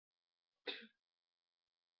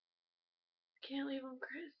can't leave him,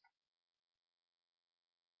 Chris.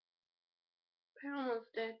 I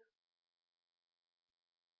almost did.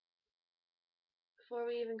 Before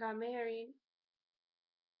we even got married.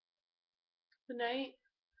 The night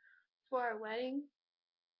before our wedding.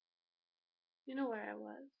 You know where I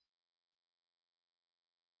was.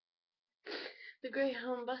 The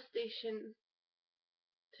Greyhound bus station.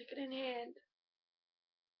 Ticket in hand.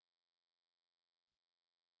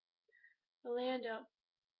 Orlando.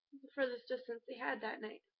 The furthest distance they had that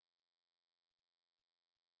night.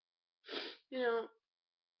 You know,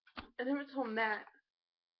 I never told Matt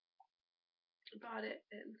about it,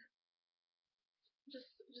 and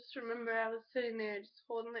just remember I was sitting there just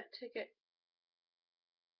holding that ticket,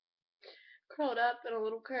 curled up in a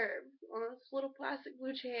little curve on those little plastic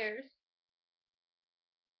blue chairs,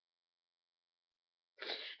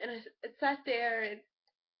 and I sat there and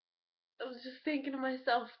I was just thinking to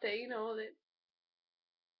myself that, you know, that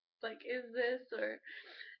like, is this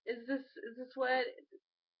what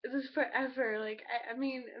is this forever? Like, I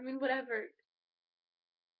mean whatever.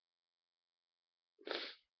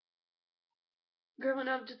 Growing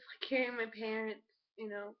up, just like hearing my parents, you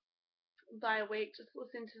know, lie awake, just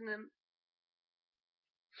listening to them.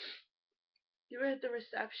 You were at the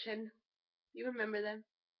reception. You remember them.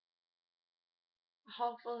 A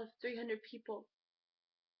hall full of 300 people.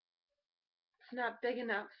 It's not big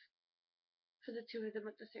enough for the two of them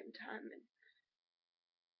at the same time. And,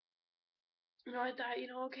 you know, I thought, you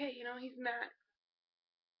know, okay, you know, he's Matt.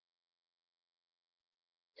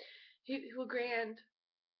 He'll grand,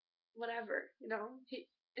 whatever, you know.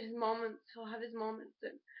 His moments, he'll have his moments,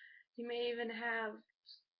 and he may even have,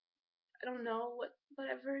 I don't know,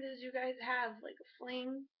 whatever it is you guys have, like a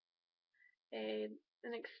fling,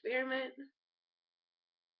 an experiment.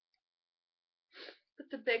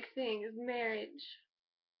 But the big thing is marriage.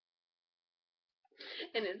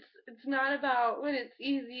 And it's not about when it's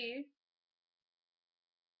easy.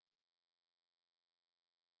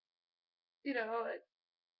 You know,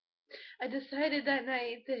 I decided that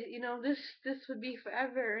night that, you know, this would be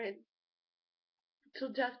forever, and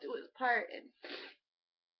till death do us part.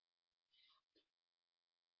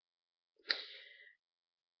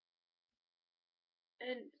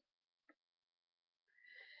 And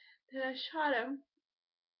then I shot him.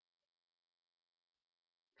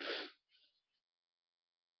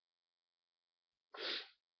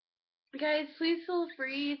 Guys, please feel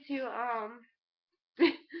free to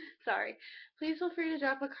sorry. Please feel free to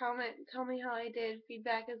drop a comment. Tell me how I did.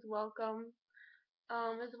 Feedback is welcome.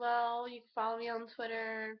 As well, you can follow me on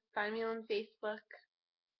Twitter, find me on Facebook.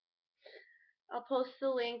 I'll post the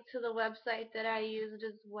link to the website that I used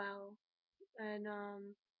as well. And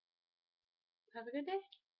have a good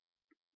day.